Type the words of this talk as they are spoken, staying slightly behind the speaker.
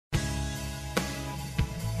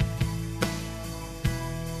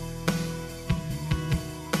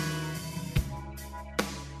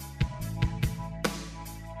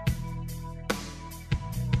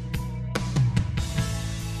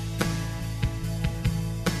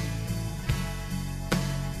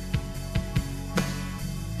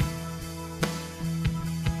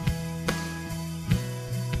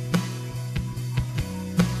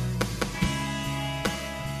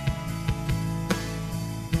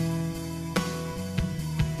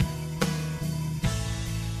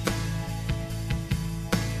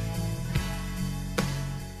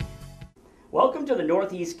Welcome to the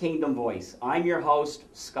Northeast Kingdom Voice. I'm your host,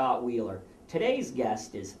 Scott Wheeler. Today's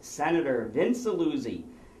guest is Senator Vincent Illuzzi.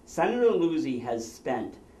 Senator Illuzzi has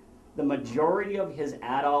spent the majority of his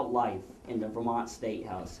adult life in the Vermont State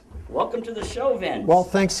House. Welcome to the show, Vince. Well,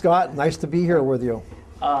 thanks, Scott. Nice to be here with you.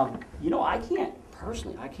 I can't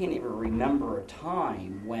even remember a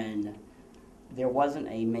time when there wasn't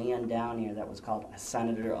a man down here that was called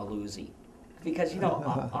Senator Illuzzi. Because,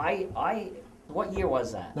 what year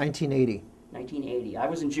was that? 1980. 1980. I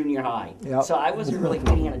was in junior high, Yep. so I wasn't really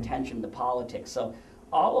paying attention to politics. So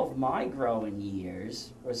all of my growing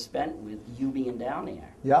years were spent with you being down there.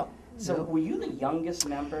 Yep. So were you the youngest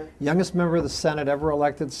member? Youngest member of the Senate ever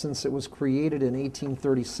elected since it was created in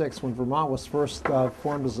 1836. When Vermont was first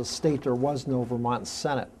formed as a state, there was no Vermont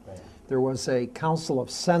Senate. Right. There was a Council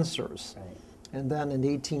of Censors. Right. And then in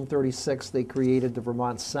 1836, they created the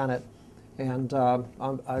Vermont Senate. And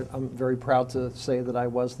I'm very proud to say that I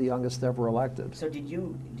was the youngest ever elected. So did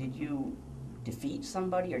you defeat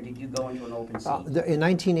somebody, or did you go into an open seat? In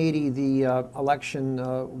 1980, the election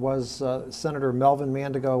was Senator Melvin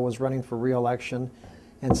Mandigo was running for re-election,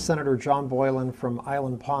 and Senator John Boylan from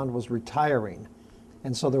Island Pond was retiring.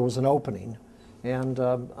 And so there was an opening. And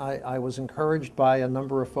I was encouraged by a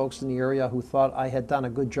number of folks in the area who thought I had done a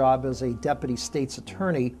good job as a deputy state's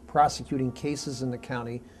attorney prosecuting cases in the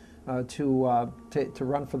county to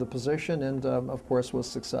run for the position, and of course was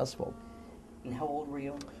successful. And how old were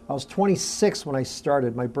you? I was 26 when I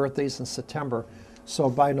started. My birthday's in September, so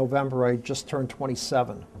by November I just turned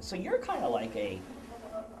 27. So you're kind of like a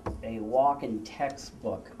walking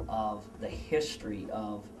textbook of the history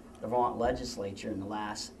of the Vermont legislature in the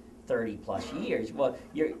last 30 plus years. Well,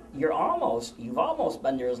 you've almost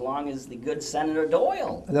been there as long as the good Senator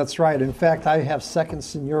Doyle. That's right. In fact, I have second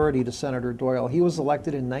seniority to Senator Doyle. He was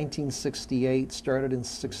elected in 1968, started in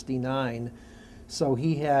 69, so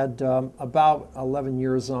he had about 11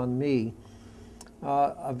 years on me.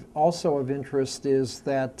 Also of interest is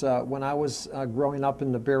that when I was growing up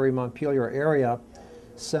in the Barre-Montpelier area,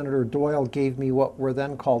 Senator Doyle gave me what were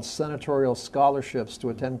then called senatorial scholarships to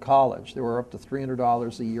attend college. They were up to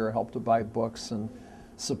 $300 a year, helped to buy books and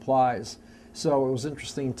supplies. So it was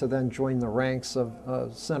interesting to then join the ranks of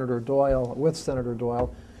Senator Doyle, with Senator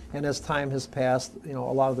Doyle. And as time has passed, a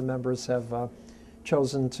lot of the members have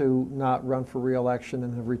chosen to not run for re-election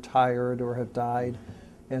and have retired or have died.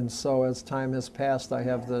 And so as time has passed, I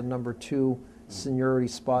have the number 2 seniority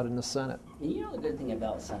spot in the Senate. And the good thing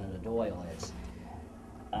about Senator Doyle is,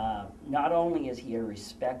 not only is he a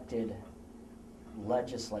respected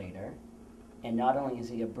legislator, and not only is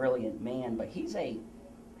he a brilliant man, but he's a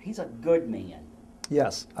good man.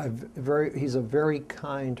 Yes, he's a very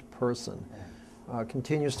kind person.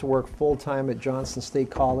 Continues to work full-time at Johnson State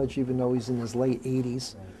College, even though he's in his late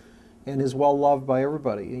 80s, Right. and is well loved by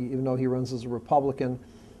everybody. Even though he runs as a Republican,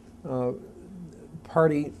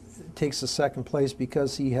 party takes a second place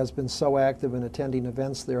because he has been so active in attending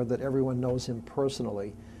events there that everyone knows him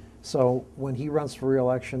personally. So when he runs for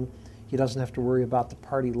re-election, he doesn't have to worry about the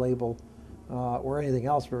party label or anything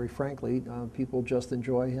else, very frankly. People just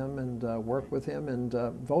enjoy him and work with him and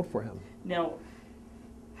vote for him. Now,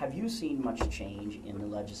 have you seen much change in the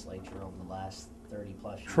legislature over the last 30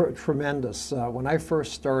 plus years? Tremendous. When I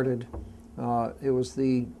first started, it was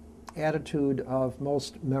the attitude of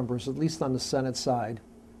most members, at least on the Senate side,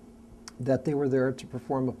 that they were there to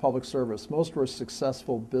perform a public service. Most were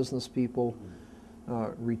successful business people,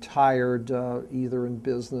 retired either in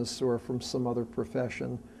business or from some other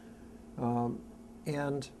profession,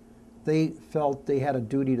 and they felt they had a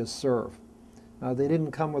duty to serve. They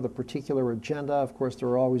didn't come with a particular agenda. Of course, there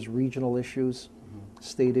were always regional issues,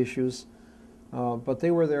 state issues, but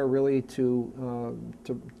they were there really to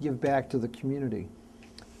give back to the community.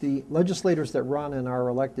 The legislators that run and are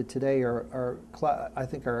elected today are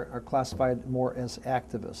classified more as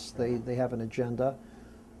activists. They have an agenda.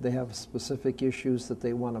 They have specific issues that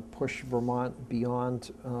they want to push Vermont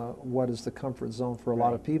beyond what is the comfort zone for a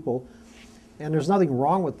lot of people. And there's nothing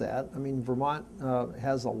wrong with that. I mean, Vermont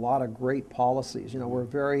has a lot of great policies. We're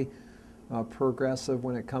very progressive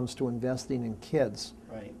when it comes to investing in kids.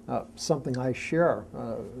 Right. Something I share,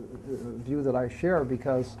 a view that I share,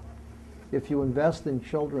 because if you invest in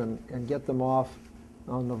children and get them off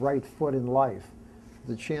on the right foot in life,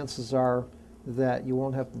 the chances are that you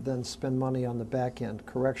won't have to then spend money on the back end,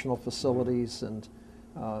 correctional facilities and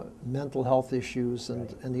mental health issues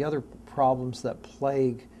and the other problems that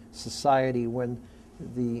plague society when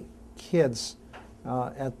the kids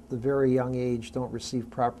at the very young age don't receive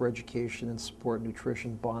proper education and support,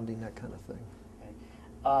 nutrition, bonding, that kind of thing.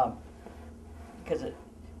 Okay. Because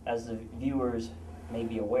as the viewers may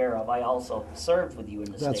be aware of, I also served with you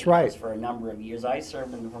in the That's State right. House for a number of years. I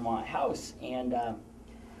served in the Vermont House, and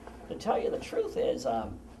to tell you the truth is,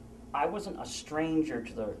 I wasn't a stranger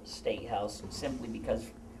to the State House simply because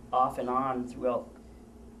off and on throughout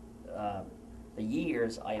the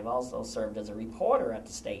years, I have also served as a reporter at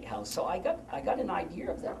the State House. So I got an idea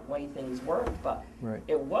of the way things worked, but Right.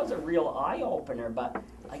 it was a real eye-opener. But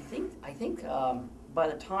I think by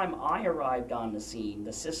the time I arrived on the scene,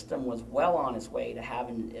 the system was well on its way to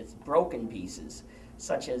having its broken pieces,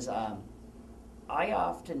 such as I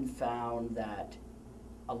often found that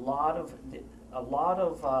a lot of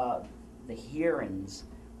the hearings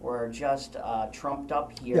were just trumped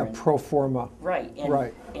up here. Yeah, pro forma. Right, and,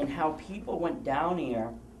 Right. and how people went down here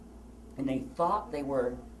and they thought they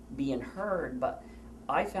were being heard, but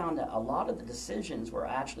I found that a lot of the decisions were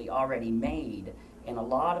actually already made, and a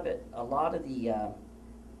lot of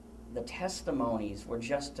the testimonies were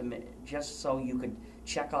just so you could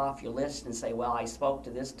check off your list and say, well, I spoke to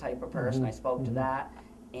this type of person, I spoke to that,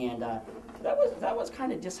 and that was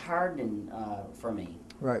kind of disheartening for me.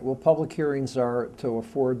 Right. Well, public hearings are to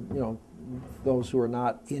afford, those who are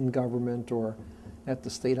not in government or at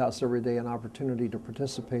the State House every day an opportunity to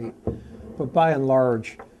participate. But by and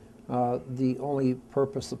large, the only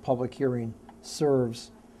purpose the public hearing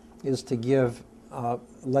serves is to give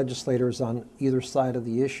legislators on either side of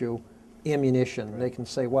the issue ammunition. Right. They can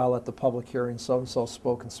say, well, at the public hearing, so-and-so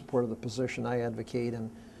spoke in support of the position I advocate,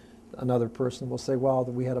 and another person will say, well,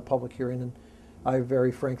 we had a public hearing, and I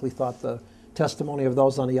very frankly thought the testimony of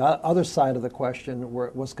those on the other side of the question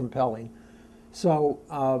was compelling. So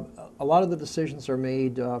a lot of the decisions are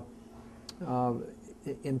made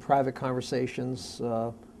in private conversations,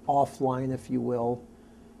 offline, if you will,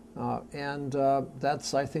 and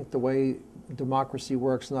that's, I think, the way democracy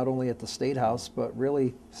works, not only at the State House, but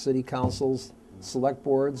really city councils, select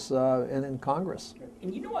boards, and in Congress.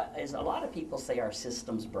 And you know what, as a lot of people say our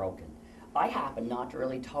system's broken, I happen not to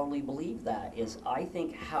really totally believe that. I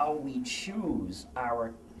think how we choose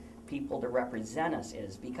our people to represent us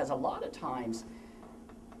is, because a lot of times,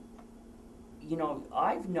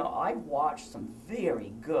 I've watched some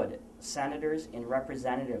very good senators and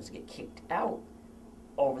representatives get kicked out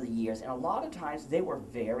over the years, and a lot of times they were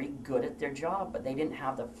very good at their job, but they didn't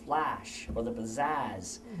have the flash or the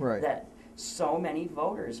pizzazz that so many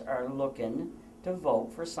voters are looking to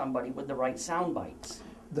vote for somebody with the right sound bites.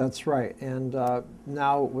 That's right. And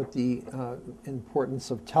now with the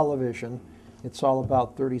importance of television, it's all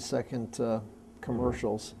about 30-second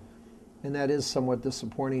commercials. And that is somewhat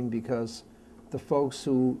disappointing because the folks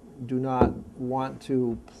who do not want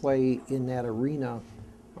to play in that arena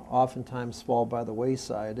oftentimes fall by the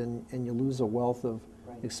wayside, and you lose a wealth of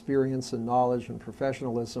experience and knowledge and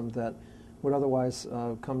professionalism that would otherwise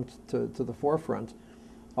come to the forefront.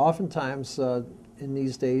 Oftentimes in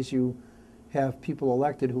these days you have people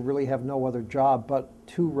elected who really have no other job but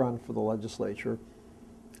to run for the legislature.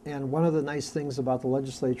 And one of the nice things about the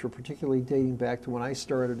legislature, particularly dating back to when I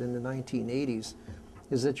started in the 1980s,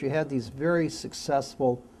 is that you had these very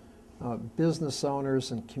successful business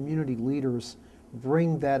owners and community leaders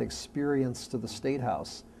bring that experience to the State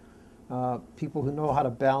House. People who know how to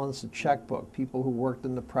balance a checkbook, people who worked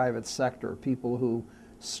in the private sector, people who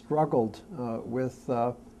struggled with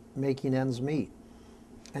making ends meet.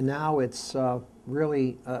 And now it's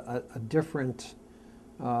really a different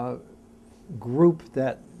group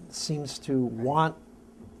that seems to want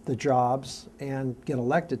the jobs and get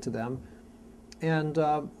elected to them. And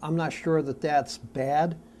I'm not sure that that's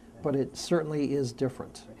bad, but it certainly is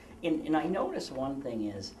different. And I notice one thing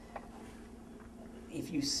is,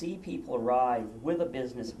 if you see people arrive with a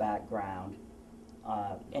business background,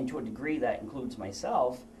 and to a degree that includes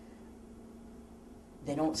myself,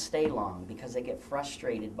 they don't stay long because they get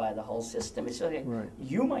frustrated by the whole system. It's like,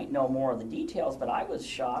 you might know more of the details, but I was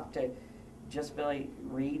shocked to just really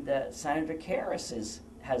read that Senator Karras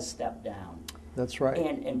has stepped down. That's right.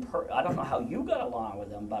 And I don't know how you got along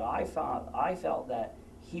with him, but I felt that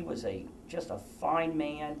he was just a fine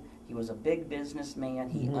man. He was a big businessman.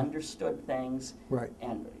 He understood things. Right.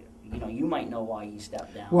 And you might know why he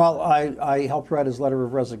stepped down. Well, I helped write his letter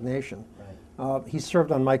of resignation. Right. He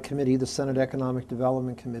served on my committee, the Senate Economic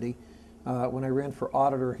Development Committee. When I ran for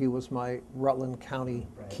auditor, he was my Rutland County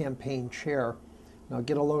campaign chair. Now,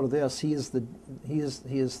 get a load of this. He is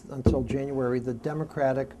until January the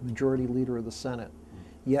Democratic majority leader of the Senate.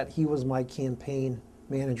 Yet he was my campaign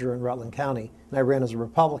manager in Rutland County, and I ran as a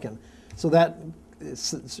Republican. So that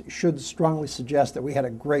should strongly suggest that we had a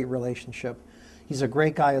great relationship. He's a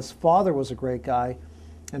great guy. His father was a great guy,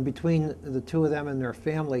 and between the two of them and their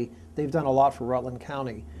family, they've done a lot for Rutland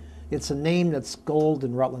County. It's a name that's gold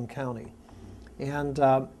in Rutland County. And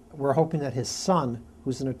we're hoping that his son,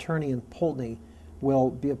 who's an attorney in Poultney, will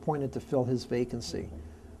be appointed to fill his vacancy.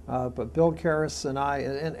 But Bill Karras and I,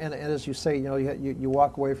 and as you say, you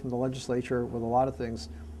walk away from the legislature with a lot of things.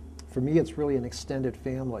 For me, it's really an extended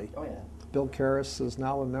family. Oh, yeah. Bill Karras is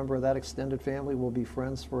now a member of that extended family. We'll be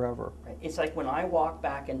friends forever. Right. It's like when I walk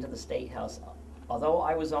back into the State House, although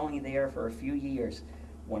I was only there for a few years,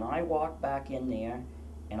 when I walk back in there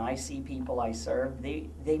and I see people I served,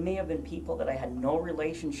 they may have been people that I had no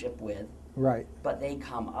relationship with, right? But they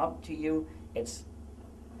come up to you. It's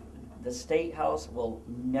the State House will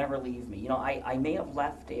never leave me. I may have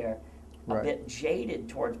left there a right. bit jaded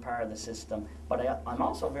towards part of the system, but I'm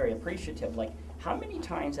also very appreciative. Like, how many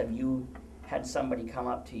times have you had somebody come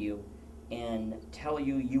up to you and tell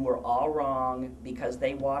you you were all wrong because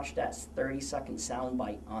they watched that 30-second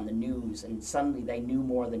soundbite on the news and suddenly they knew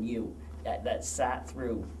more than you, that sat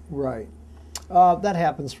through? Right. That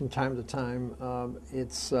happens from time to time.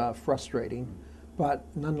 It's frustrating, but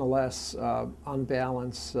nonetheless, on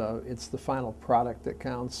balance, it's the final product that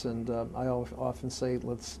counts. And I often say,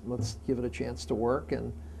 let's give it a chance to work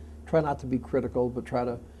and try not to be critical, but try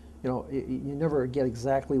to, you never get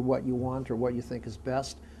exactly what you want or what you think is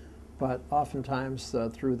best. But oftentimes,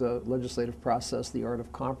 through the legislative process, the art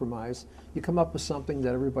of compromise, you come up with something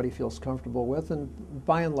that everybody feels comfortable with, and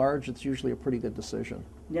by and large, it's usually a pretty good decision.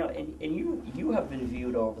 And you have been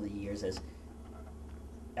viewed over the years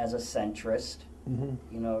as a centrist. Mm-hmm.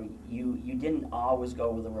 You didn't always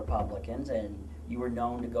go with the Republicans, and you were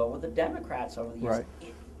known to go with the Democrats over the years.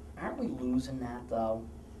 Right. Aren't we losing that, though?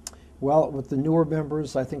 Well, with the newer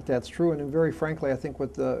members, I think that's true, and very frankly, I think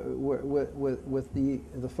with the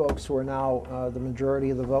folks who are now the majority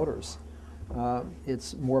of the voters,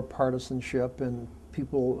 it's more partisanship, and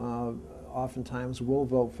people oftentimes will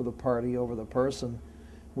vote for the party over the person,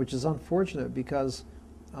 which is unfortunate because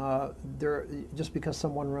just because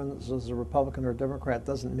someone runs as a Republican or a Democrat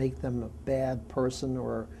doesn't make them a bad person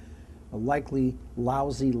or a likely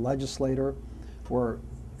lousy legislator or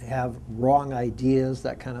have wrong ideas,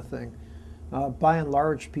 that kind of thing. By and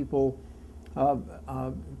large, people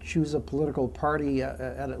choose a political party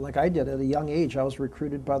like I did at a young age. I was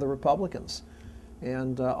recruited by the Republicans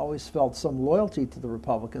and always felt some loyalty to the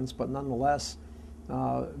Republicans, but nonetheless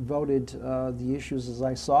voted the issues as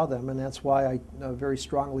I saw them, and that's why I very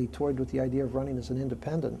strongly toyed with the idea of running as an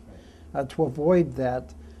independent, to avoid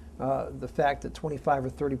that the fact that 25 or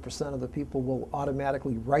 30% of the people will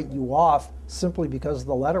automatically write you off simply because of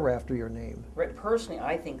the letter after your name. Right. Personally,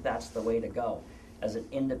 I think that's the way to go as an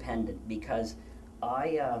independent, because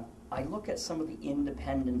I look at some of the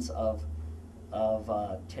independents of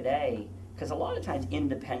today, because a lot of times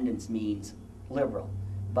independence means liberal.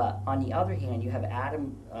 But on the other hand, you have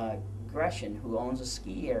Adam Gresham, who owns a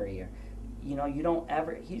ski area.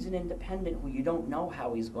 He's an independent who you don't know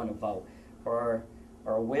how he's going to vote. Or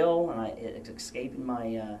Will, and it's escaping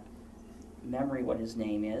my memory what his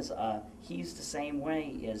name is. He's the same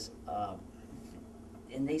way.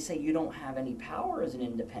 And they say you don't have any power as an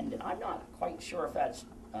independent. I'm not quite sure if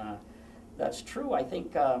that's true. I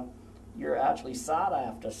think you're actually sought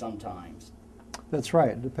after sometimes. That's right.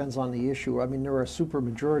 It depends on the issue. I mean, there are super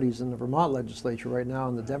majorities in the Vermont legislature right now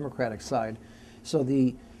on the Democratic side, so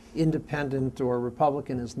the independent or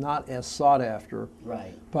Republican is not as sought after.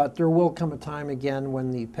 Right. But there will come a time again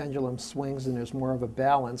when the pendulum swings and there's more of a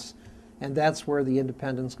balance, and that's where the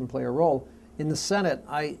independents can play a role. In the Senate,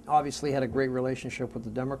 I obviously had a great relationship with the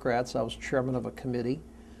Democrats. I was chairman of a committee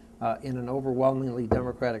in an overwhelmingly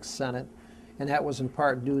Democratic Senate, and that was in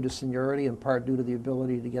part due to seniority, in part due to the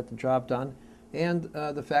ability to get the job done, and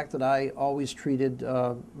the fact that I always treated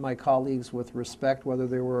my colleagues with respect, whether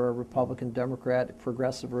they were a Republican, Democrat,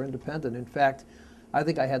 progressive, or independent. In fact, I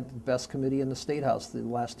think I had the best committee in the State House the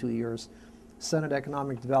last 2 years. Senate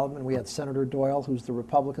Economic Development, we had Senator Doyle, who's the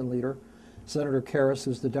Republican leader, Senator Karras,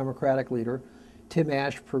 who's the Democratic leader, Tim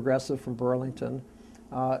Ash, progressive from Burlington,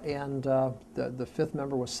 and the fifth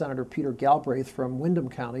member was Senator Peter Galbraith from Windham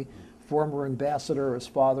County, former ambassador, his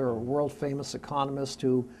father, a world-famous economist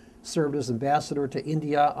who served as ambassador to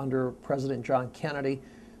India under President John Kennedy.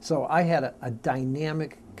 So I had a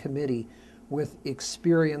dynamic committee with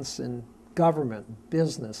experience in government,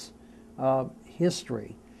 business,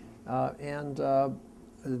 history, and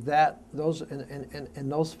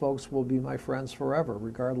those folks will be my friends forever,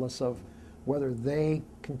 regardless of whether they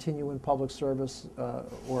continue in public service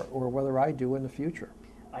or whether I do in the future.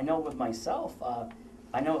 I know with myself,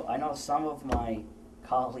 I know some of my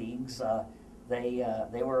colleagues.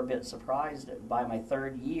 They were a bit surprised that by my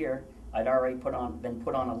third year, I'd already been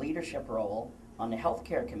put on a leadership role on the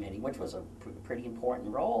healthcare committee, which was a pretty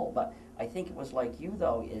important role. But I think it was like you,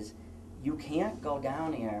 though, is you can't go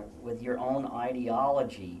down there with your own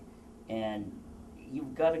ideology, and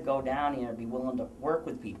you've got to go down here and be willing to work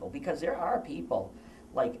with people, because there are people,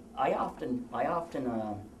 like I often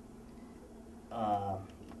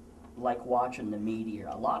like watching the media.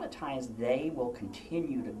 A lot of times they will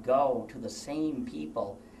continue to go to the same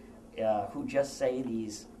people who just say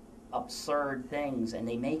these absurd things, and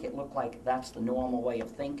they make it look like that's the normal way of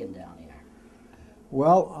thinking down here.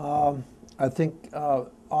 Well, I think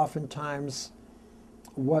oftentimes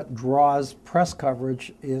what draws press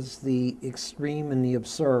coverage is the extreme and the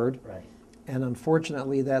absurd. Right. And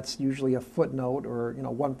unfortunately, that's usually a footnote, or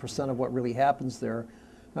 1% of what really happens there.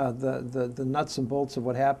 The nuts and bolts of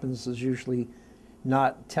what happens is usually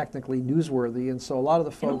not technically newsworthy, and so a lot of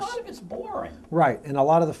the folks. And a lot of it's boring. Right, and a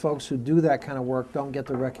lot of the folks who do that kind of work don't get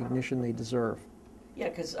the recognition they deserve. Yeah,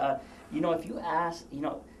 because if you ask,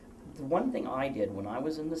 the one thing I did when I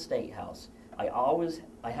was in the State House,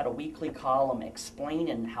 I had a weekly column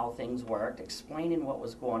explaining how things worked, explaining what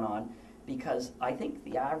was going on, because I think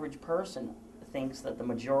the average person thinks that the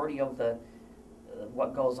majority of the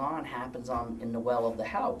what goes on happens in the well of the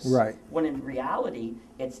House. Right. When in reality,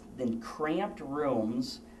 it's in cramped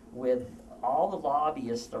rooms with all the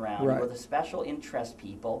lobbyists around, right, with the special interest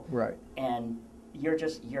people. Right. And you're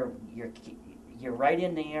right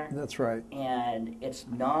in there. That's right. And it's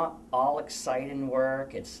not all exciting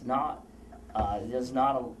work. It's not. There's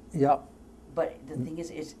not a. Yep. But the thing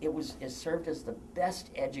is, it served as the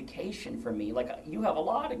best education for me. Like, you have a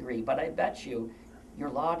law degree, but I bet you your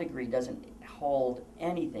law degree doesn't hold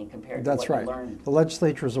anything compared to what you learned. The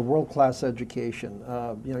legislature is a world-class education.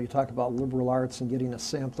 You talk about liberal arts and getting a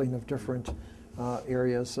sampling of different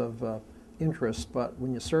areas of interest, but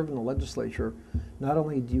when you serve in the legislature, not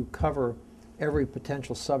only do you cover every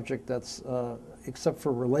potential subject that's, except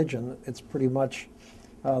for religion, it's pretty much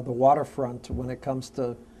the waterfront when it comes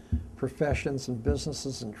to professions and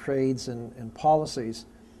businesses and trades and policies.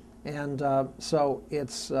 And so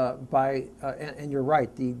it's and you're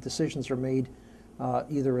right, the decisions are made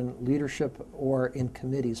either in leadership or in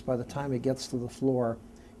committees. By the time it gets to the floor,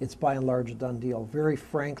 it's by and large a done deal. Very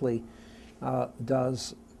frankly,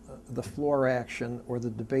 does the floor action or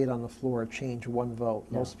the debate on the floor change one vote?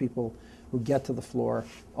 No. Most people who get to the floor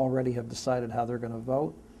already have decided how they're going to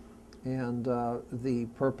vote. And the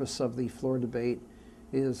purpose of the floor debate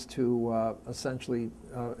is to essentially,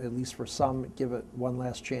 at least for some, give it one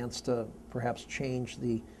last chance to perhaps change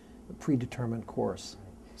the predetermined course.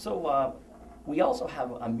 So we also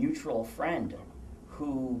have a mutual friend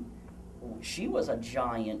who, she was a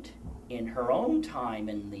giant in her own time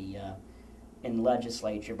in the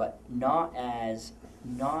legislature, but not as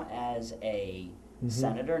a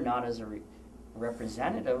senator, not as a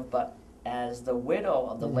representative, but as the widow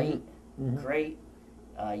of the late great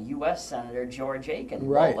U.S. Senator George Aiken,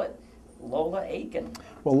 right. Lola Aiken.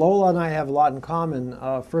 Well, Lola and I have a lot in common.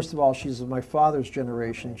 First of all, she's of my father's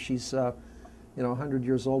generation. She's 100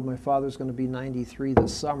 years old. My father's going to be 93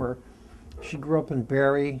 this summer. She grew up in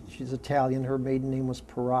Barrie. She's Italian. Her maiden name was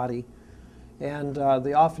Perotti. And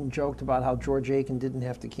they often joked about how George Aiken didn't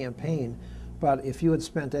have to campaign. But if you had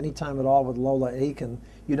spent any time at all with Lola Aiken,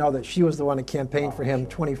 you know that she was the one who campaigned for him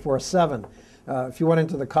 24/7. If you went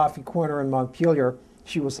into the coffee corner in Montpelier,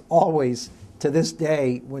 she was always, to this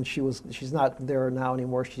day, when she's not there now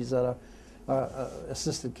anymore, she's at a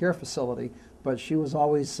assisted care facility, but she was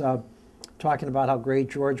always talking about how great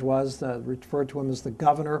George was, referred to him as the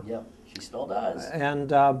governor. Yep, she still does. And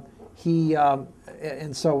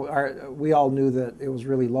so we all knew that it was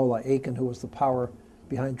really Lola Aiken who was the power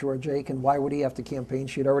behind George Aiken. Why would he have to campaign?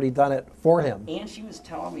 She had already done it for him. And she was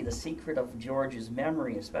telling me the secret of George's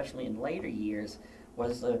memory, especially in later years,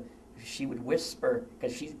 was she would whisper,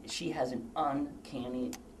 because she has an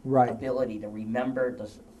uncanny ability to remember the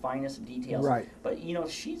finest details. Right. But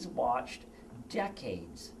she's watched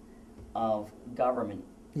decades of government.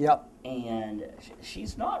 Yep. And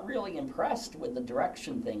she's not really impressed with the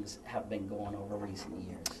direction things have been going over recent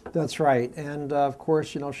years. That's right. And of course,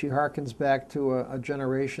 she harkens back to a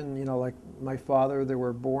generation, like my father. They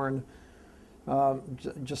were born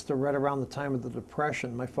just right around the time of the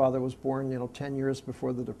Depression. My father was born, 10 years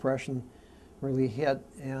before the Depression really hit,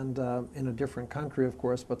 and in a different country, of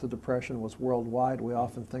course, but the Depression was worldwide. We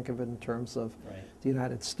often think of it in terms of the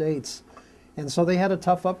United States. And so they had a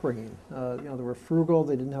tough upbringing. They were frugal,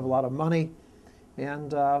 they didn't have a lot of money,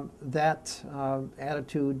 and that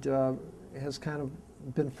attitude has kind of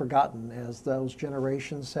been forgotten as those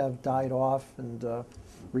generations have died off and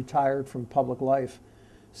retired from public life.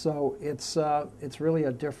 So it's really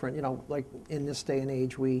a different, like in this day and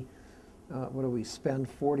age, we what do we spend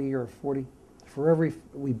 40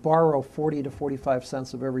 we borrow 40 to 45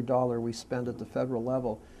 cents of every dollar we spend at the federal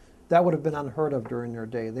level. That would have been unheard of during their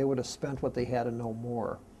day. They would have spent what they had and no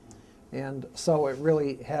more. And so it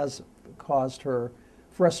really has caused her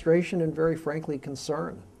frustration and, very frankly,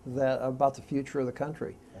 concern about the future of the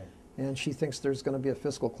country. Right. And she thinks there's going to be a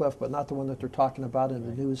fiscal cliff, but not the one that they're talking about in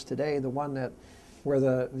the news today, the one where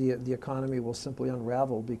the economy will simply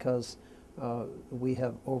unravel because we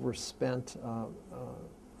have overspent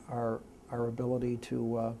our ability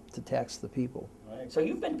to tax the people. Right. So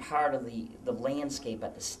you've been part of the landscape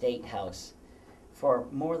at the State House for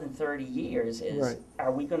more than 30 years. Right.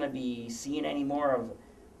 Are we going to be seeing any more of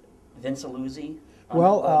Vince Illuzzi?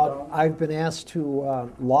 Well, I've been asked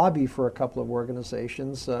to lobby for a couple of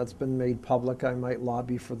organizations. It's been made public. I might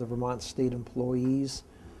lobby for the Vermont State Employees.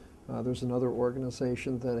 There's another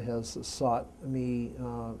organization that has sought me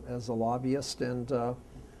as a lobbyist, and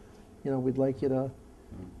we'd like you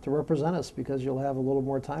to represent us because you'll have a little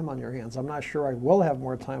more time on your hands. I'm not sure I will have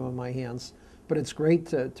more time on my hands, but it's great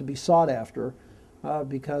to be sought after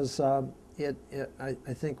because it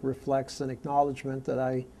I think reflects an acknowledgement that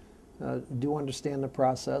I do understand the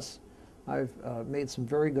process. I've made some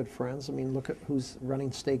very good friends. I mean, look at who's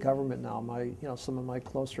running state government now. Some of my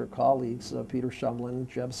closer colleagues, Peter Shumlin,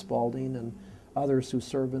 Jeb Spalding, and others who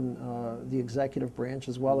serve in the executive branch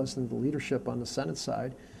as well as in the leadership on the Senate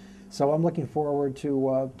side. So I'm looking forward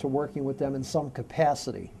to working with them in some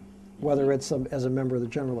capacity, whether it's as a member of the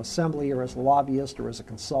General Assembly or as a lobbyist or as a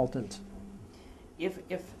consultant. If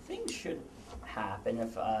things should happen,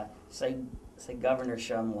 if say Governor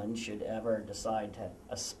Shumlin should ever decide to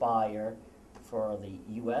aspire for the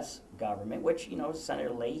U.S. government, which,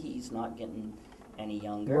 Senator Leahy's not getting any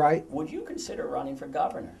younger. Right. Would you consider running for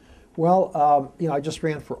governor? Well, I just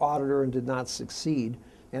ran for auditor and did not succeed,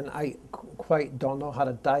 and I quite don't know how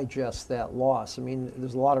to digest that loss. I mean,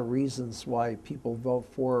 there's a lot of reasons why people vote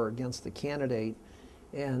for or against the candidate,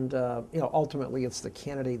 and ultimately it's the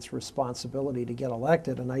candidate's responsibility to get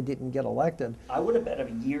elected, and I didn't get elected. I would have bet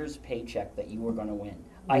a year's paycheck that you were going to win.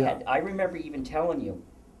 I remember even telling you,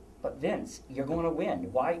 but Vince, you're going to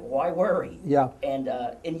win. Why worry? Yeah. And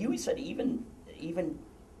you said even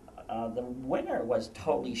the winner was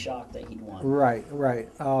totally shocked that he'd won. Right.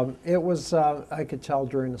 It was, I could tell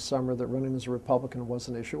during the summer that running as a Republican was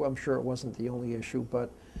an issue. I'm sure it wasn't the only issue,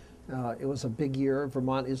 but it was a big year.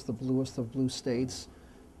 Vermont is the bluest of blue states,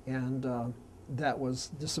 and that was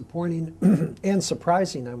disappointing and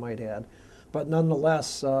surprising, I might add. But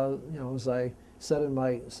nonetheless, as I said in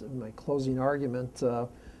my closing argument,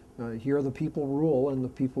 here the people rule, and the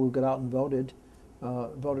people who got out and voted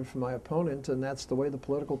for my opponent, and that's the way the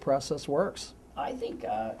political process works. I think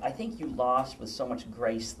you lost with so much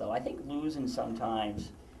grace, though. I think losing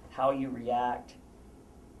sometimes, how you react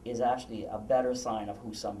is actually a better sign of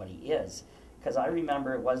who somebody is. Because I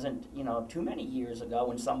remember it wasn't too many years ago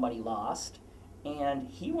when somebody lost, and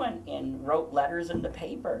he went and wrote letters in the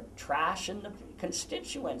paper trashing the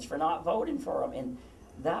constituents for not voting for him, and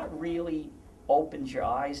that really opens your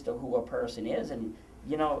eyes to who a person is. And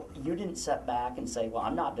you didn't sit back and say, well,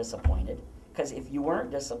 I'm not disappointed, because if you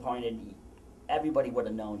weren't disappointed, everybody would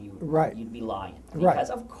have known you. Right. You'd be lying. Right.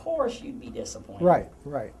 Because of course you'd be disappointed.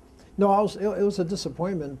 Right. No, it was a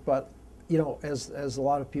disappointment, but as a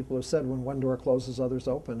lot of people have said, when one door closes, others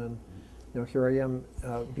open, and here I am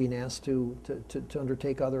being asked to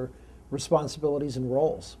undertake other responsibilities and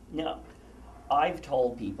roles. I've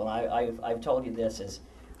told people, I've told you this is,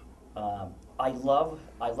 I love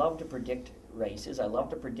to predict races. I love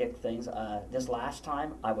to predict things. This last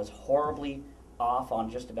time, I was horribly off on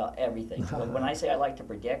just about everything. When I say I like to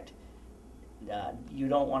predict, you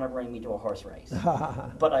don't want to bring me to a horse race.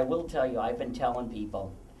 But I will tell you, I've been telling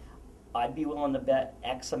people, I'd be willing to bet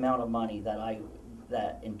X amount of money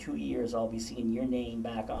that in 2 years I'll be seeing your name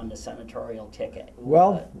back on the senatorial ticket.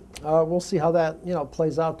 Well, we'll see how that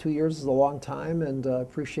plays out. 2 years is a long time, and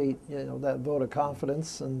appreciate that vote of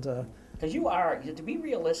confidence. And because to be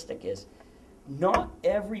realistic is, not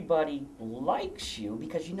everybody likes you,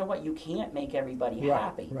 because you know what, you can't make everybody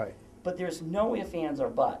happy. Right. But there's no ifs, ands, or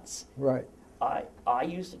buts. Right. I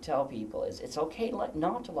used to tell people it's okay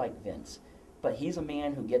not to like Vince, but he's a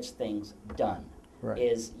man who gets things done. Right.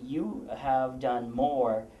 You have done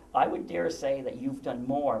more. I would dare say that you've done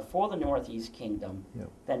more for the Northeast Kingdom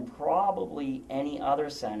than probably any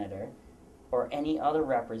other senator or any other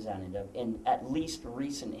representative in at least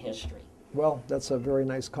recent history. Well, that's a very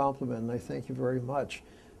nice compliment, and I thank you very much.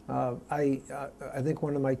 I think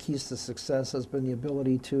one of my keys to success has been the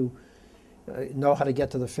ability to know how to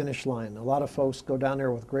get to the finish line. A lot of folks go down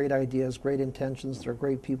there with great ideas, great intentions. They're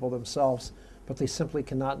great people themselves, but they simply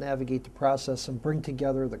cannot navigate the process and bring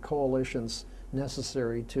together the coalitions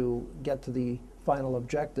necessary to get to the final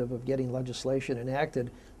objective of getting legislation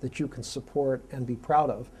enacted that you can support and be proud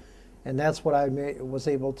of. And that's what I was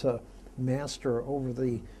able to master over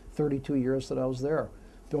the 32 years that I was there,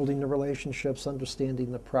 building the relationships,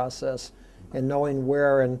 understanding the process, and knowing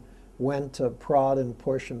where and when to prod and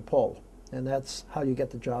push and pull. And that's how you get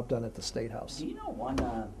the job done at the State House. Do you know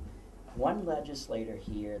one legislator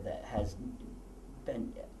here that has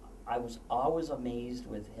been, I was always amazed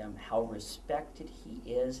with him, how respected he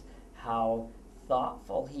is, how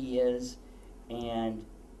thoughtful he is, and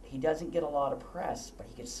he doesn't get a lot of press, but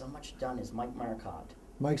he gets so much done, is Mike Marcotte.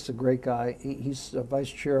 Mike's a great guy. He's vice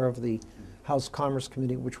chair of the House Commerce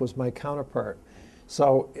Committee, which was my counterpart.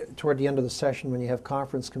 So toward the end of the session, when you have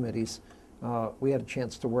conference committees, we had a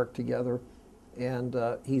chance to work together. And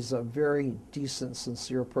he's a very decent,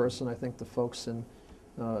 sincere person. I think the folks in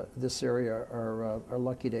this area are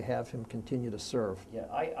lucky to have him continue to serve. Yeah,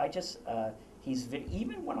 I just,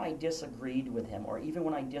 even when I disagreed with him, or even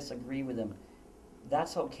when I disagree with him,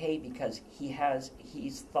 that's okay, because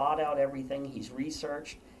he's thought out everything, he's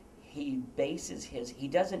researched, he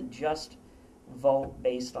doesn't just vote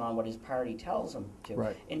based on what his party tells him to.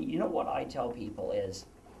 Right. And you know what I tell people is,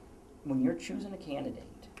 when you're choosing a candidate,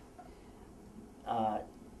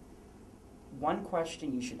 one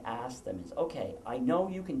question you should ask them is, okay, I know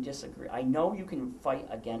you can disagree, I know you can fight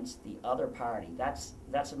against the other party, that's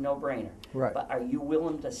a no-brainer. Right. But are you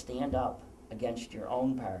willing to stand up against your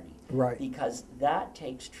own party? Right. Because that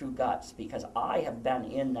takes true guts, because I have been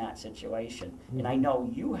in that situation, and I know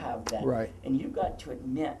you have been. Right. And you've got to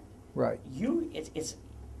admit, right,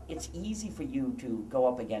 it's easy for you to go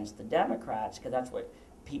up against the Democrats, because that's what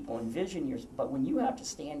people envision yours, but when you have to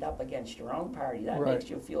stand up against your own party, that right. makes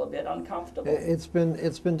you feel a bit uncomfortable. It's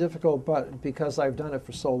been difficult, but because I've done it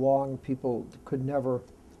for so long, people could never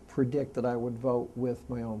predict that I would vote with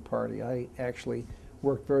my own party. I actually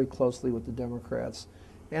worked very closely with the Democrats,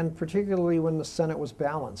 and particularly when the Senate was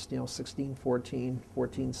balanced, 16-14,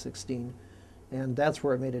 14-16, and that's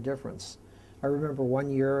where it made a difference. I remember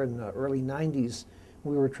one year in the early 90s,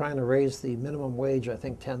 we were trying to raise the minimum wage, I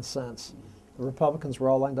think 10 cents. The Republicans were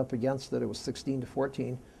all lined up against it. It was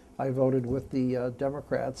 16-14. I voted with the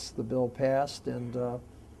Democrats. The bill passed, and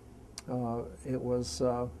it was,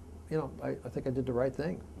 I think I did the right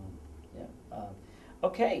thing. Yeah.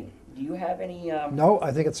 Okay. Do you have any? No,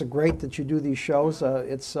 I think it's great that you do these shows.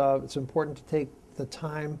 It's important to take the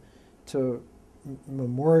time to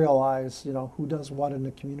memorialize, who does what in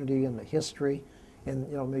the community and the history.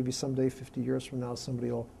 And maybe someday, 50 years from now,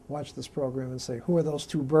 somebody will watch this program and say, "Who are those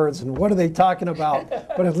two birds, and what are they talking about?"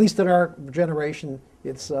 But at least in our generation,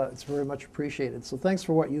 it's very much appreciated. So thanks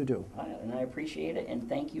for what you do. And I appreciate it, and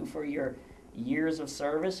thank you for your years of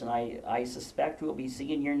service. And I suspect we'll be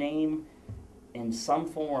seeing your name in some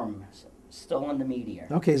form still in the media.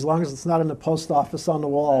 Okay, as long as it's not in the post office on the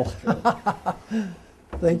wall.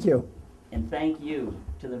 Thank you. And thank you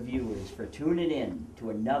to the viewers for tuning in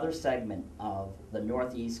to another segment of the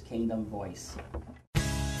Northeast Kingdom Voice.